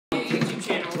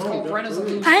channel. It's called Brenna's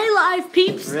Illusion. Hey, live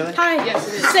peeps. Really? Hi. Yes,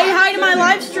 it is. Say hi to my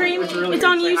live stream. really It's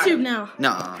on good. Say YouTube now.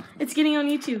 No. It's getting on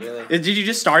YouTube. Really? Did you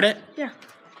just start it? Yeah.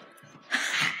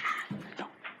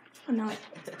 I'm not.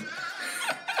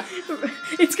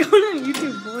 It's going on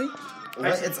YouTube, boy.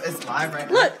 It's live right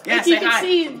now. Look, Yeah, if you say can hi.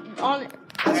 see on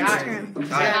Instagram.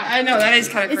 Yeah, I know, that is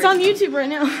kind of It's crazy. on YouTube right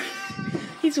now.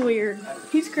 He's weird.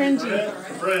 He's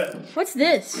cringy. Brett, What's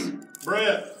this?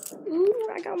 Brett, Ooh,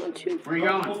 I got one too. Where you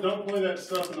going? don't play that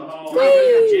stuff in the hall.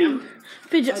 Jim?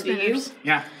 Fidget Do you? spinners.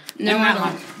 Yeah. No, I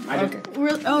don't. I do.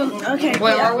 Okay.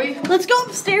 Where are we? Let's go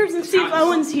upstairs and see if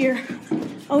Owen's here.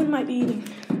 Owen might be eating.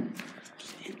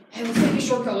 Hey, let's take a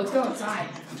shortcut. Let's go outside.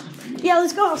 Yeah,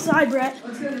 let's go outside, Brett.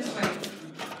 Let's go this way.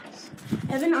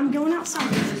 Evan, I'm going outside.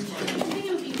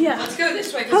 Yeah. Let's go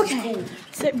this way because Okay. it's cool.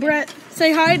 Say, Brett,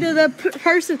 say hi to the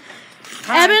person.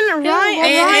 Evan,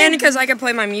 And because I can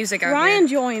play my music out Ryan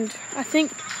joined. I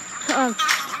think.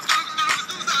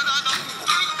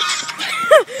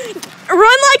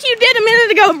 Run like you did a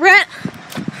minute ago, Brett.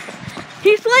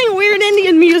 He's playing weird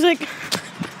Indian music.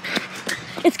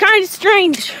 It's kind of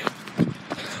strange.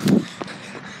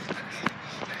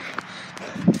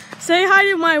 Say hi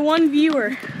to my one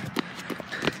viewer.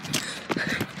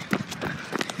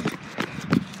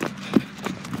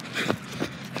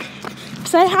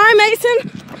 Say hi, Mason.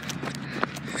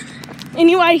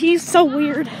 Anyway, he's so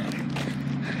weird.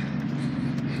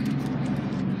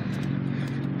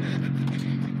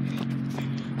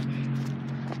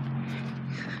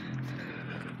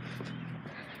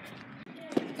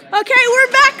 Okay,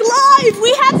 we're back live.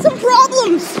 We had some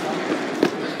problems.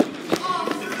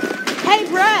 Hey,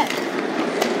 Brett.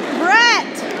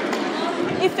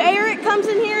 If Eric comes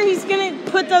in here, he's gonna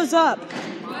put those up.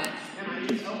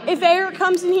 If Eric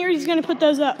comes in here, he's gonna put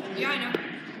those up. Yeah, I know.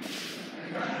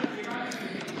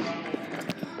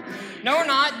 No, we're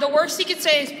not. The worst he could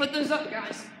say is put those up,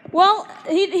 guys. Well,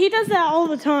 he does that all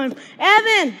the time.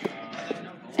 Evan.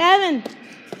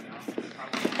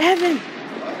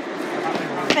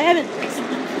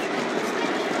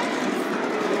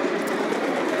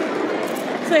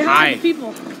 Say hi to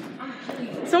people.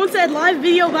 Someone said live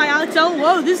video by Alex O.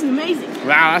 Whoa, this is amazing.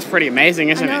 Wow, that's pretty amazing,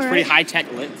 isn't I know, it? It's pretty right? high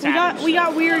tech lit. We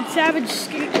got weird savage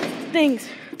things.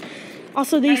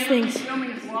 Also these things.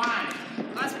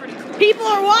 That's pretty cool. People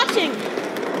are watching.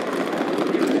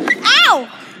 Ow!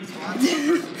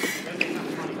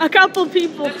 A couple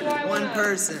people. One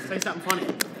person. Say something funny.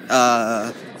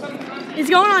 It's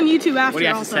going on YouTube after. What do you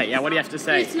have to also. say? Yeah, what do you have to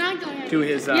say? It's not going on. To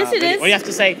his. Yes, it video? is. What do you have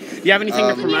to say? Do you have anything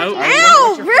to promote?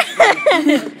 Ow,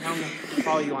 Brett!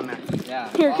 Follow you on that. Yeah.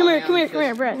 Here, come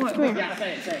here, Brett. Come here. Yeah,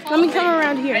 say it. Let me come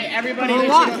around here. Hey, everybody, make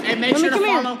Let sure me come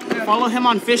here. to follow him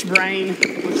on Fishbrain.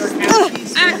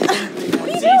 What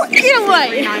are you doing? Get away!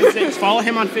 396. Follow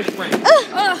him on Fishbrain.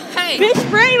 Hey. Fish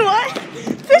brain, what?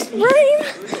 Fish brain!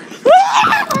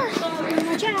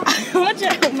 Watch out. Watch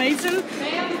out, Mason.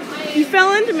 You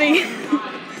fell into me.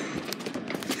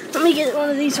 Let me get one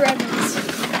of these red ones.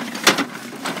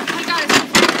 Hey, guys.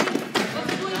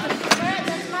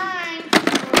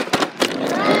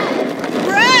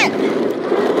 Brett!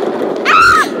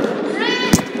 Ah!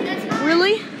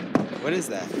 Really? What is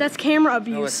that? That's camera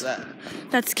abuse. What's that?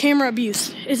 That's camera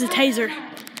abuse. It's a taser.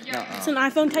 No. It's an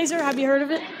iPhone taser. Have you heard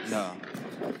of it? No.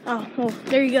 Oh, well,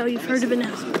 there you go. You've heard of it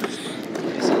now.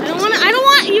 I don't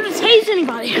want you to tase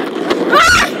anybody.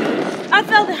 Ah! I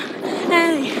fell down.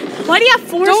 Hey, why do you have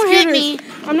four Don't scooters? hit me.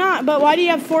 I'm not, but why do you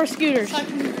have 4 scooters? So I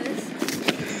can do this.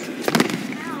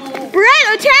 Brett,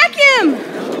 attack him!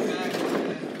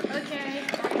 Okay.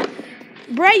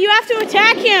 Brett, you have to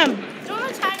attack him. Don't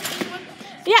attack me.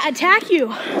 Yeah, attack you.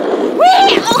 Whee!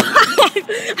 Oh,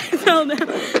 I fell down.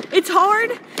 It's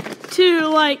hard to,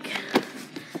 like...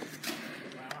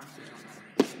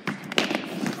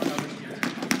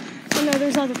 Oh, no,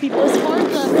 there's other people. It's hard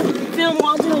to film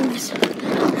while doing this.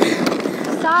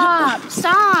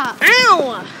 Stop.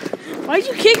 Ow! Why'd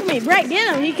you kick me? Brett,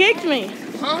 get him. He kicked me.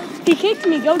 Huh? He kicked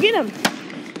me. Go get him.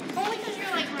 Only because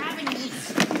you're like grabbing me.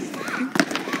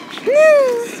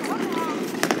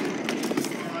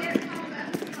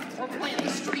 We're playing the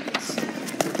streets.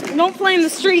 Don't play in the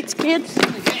streets, kids.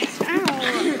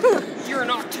 Ow. You're an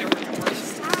art territory.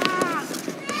 Stop.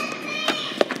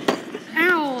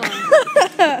 Ow.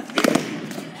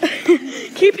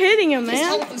 Keep hitting him, His man.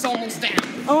 health is almost down.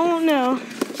 Oh, no.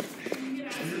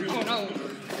 Oh, no.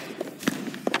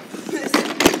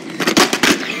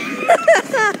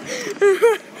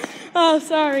 Oh,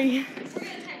 sorry.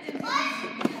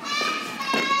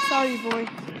 Sorry, boy.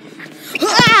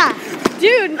 Ah!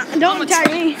 Dude, don't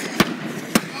attack me.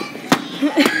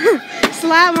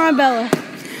 Slap my Bella.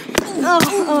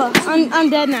 Oh, I'm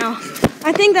dead now.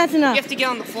 I think that's enough. You have to get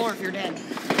on the floor if you're dead.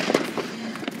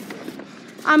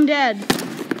 I'm dead.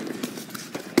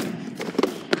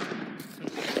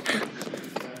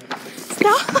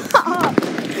 Stop!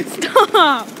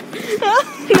 Stop!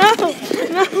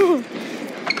 No!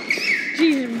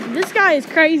 Jesus, this guy is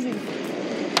crazy.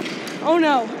 Oh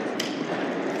no.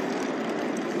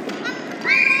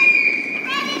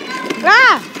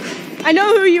 Ah! I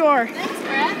know who you are. Thanks,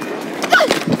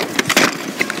 Brett.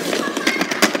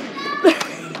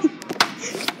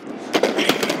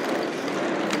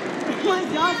 Oh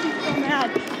my gosh, he's so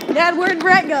mad. Dad, where'd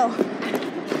Brett go?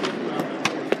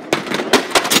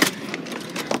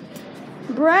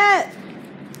 Brett!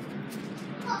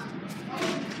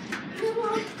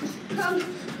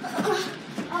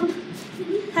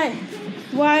 Hey,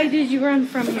 why did you run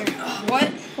from here? What?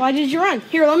 Why did you run?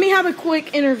 Here, let me have a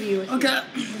quick interview with you. Okay,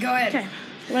 go ahead. Okay,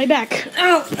 lay back.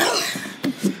 Ow!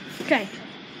 Okay,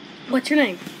 what's your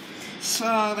name? It's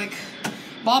like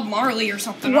Bob Marley or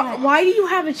something. Why do you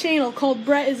have a channel called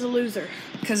Brett is a Loser?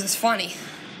 Because it's funny.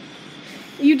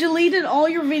 You deleted all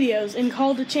your videos and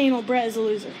called the channel Brett is a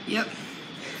Loser. Yep.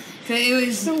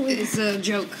 It's a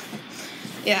joke.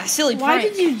 Yeah, silly Why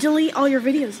prank. did you delete all your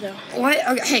videos though? What?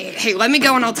 Okay, hey, let me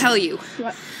go and I'll tell you.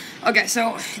 What? Okay,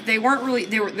 so they weren't really.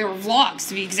 They were vlogs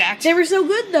to be exact. They were so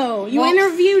good though. You Well-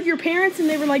 interviewed your parents and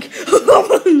they were like,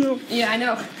 Yeah, I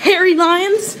know. hairy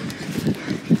lions.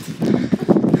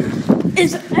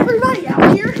 Is everybody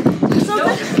out here?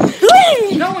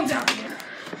 Something? No one's out here.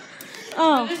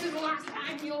 Oh. This is the last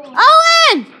time you'll.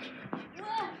 Owen!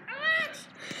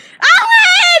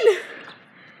 Owen!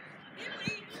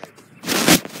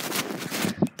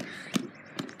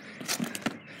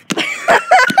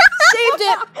 Saved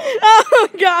it. Oh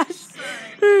gosh.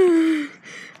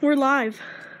 We're live.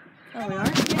 Oh, we are?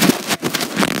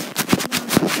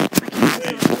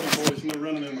 Boys, no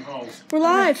running in the halls. We're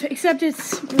live, except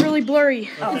it's really blurry.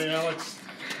 Okay, Alex.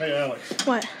 Hey, Alex.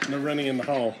 What? No running in the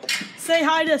hall. Say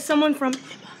hi to someone from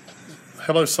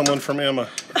Hello, someone from Emma.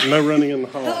 No running in the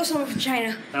hall. Hello, someone from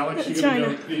China. Alex, you China.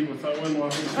 gonna go eat with Owen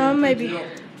while he's here? maybe.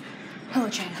 Hello,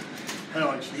 China.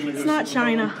 Alex, you gonna go It's not sit with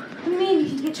China. Owen? What do you mean?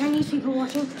 You get Chinese people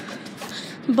watching?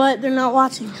 But they're not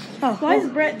watching. Oh, why is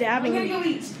Brett dabbing me?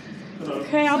 eat.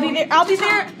 Okay, I'll be there. I'll be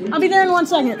there. I'll be there in 1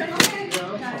 second.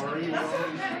 Sorry.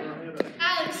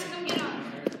 Alex, come get on.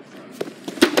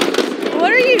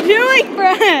 What are you doing,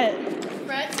 Brett?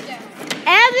 Brett's down.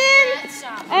 Evan? Brett,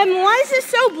 stop. Why is this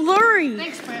so blurry?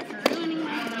 Thanks, Brett, for ruining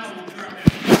my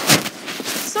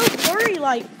So blurry,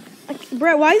 like,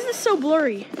 Brett, why is this so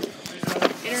blurry?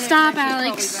 Stop,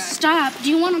 Alex. Stop. Do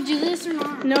you want to do this or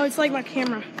not? No, it's like my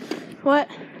camera. What?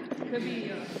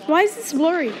 Why is this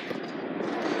blurry?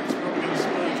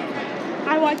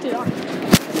 I wiped it off.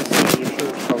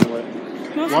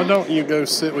 Why don't you go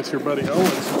sit with your buddy Owen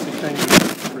since he came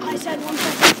for I you? said 1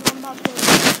 second, so I'm about to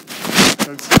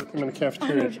Go sit with him in the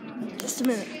cafeteria. Just a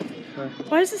minute.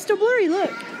 Why is this still blurry?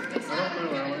 Look. I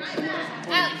don't know, Alex.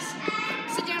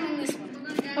 Alex, sit down on this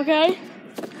one. Okay.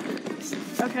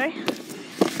 Okay.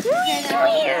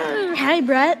 Hey,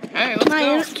 Brett. Hey,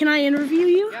 let's go. Can I interview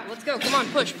you? Yeah, let's go. Come on,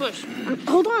 push, push.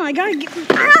 Hold on, I gotta get.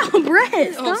 Ow,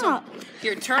 Brett, Oh, stop!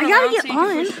 Here, turn I around. gotta get so you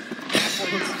can on.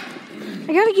 push.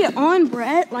 I gotta get on,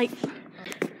 Brett. Like,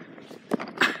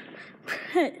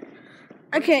 Brett.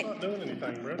 Okay. Not doing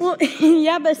anything, Brett. Well,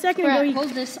 yeah, but a second ago Brett, you hold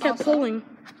this kept also. pulling.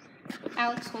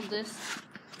 Alex, hold this.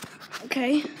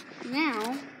 Okay.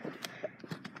 Now,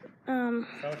 Alex,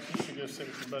 you should go sit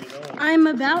with your buddy Owen. I'm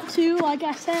about to, like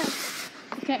I said.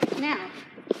 okay, now.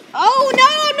 Oh no,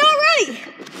 I'm not ready.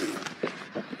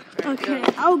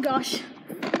 Okay. Oh gosh.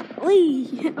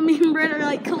 Lee. I mean, Brett are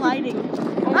like colliding.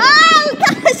 Oh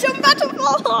gosh, I'm about to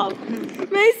fall off.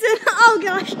 Mason. Oh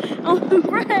gosh. Oh,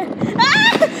 Brett.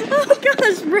 Ah! Oh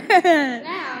gosh, Brett.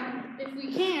 Now, if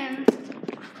we can,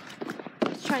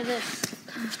 let's try this.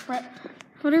 Brett,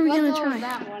 What are we let gonna go try? of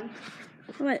that one.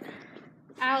 What?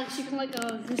 Alex, you can let go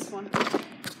of this one.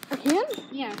 I can?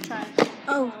 Yeah, try it.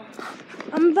 Oh.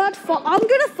 I'm about to fall. I'm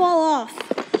gonna fall off.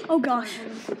 Oh gosh.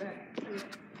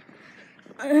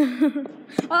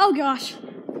 Oh gosh.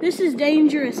 This is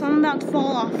dangerous. I'm about to fall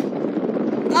off.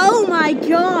 Oh my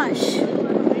gosh.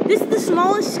 This is the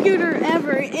smallest scooter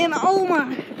ever. And oh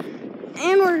my.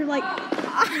 And we're like.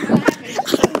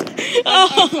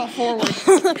 I fell forward.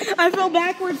 I fell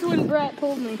backwards when Brett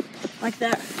pulled me. Like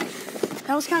that.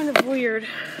 That was kind of weird.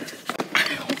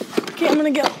 Okay, I'm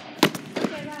gonna go.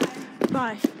 Okay,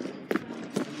 bye. Bye.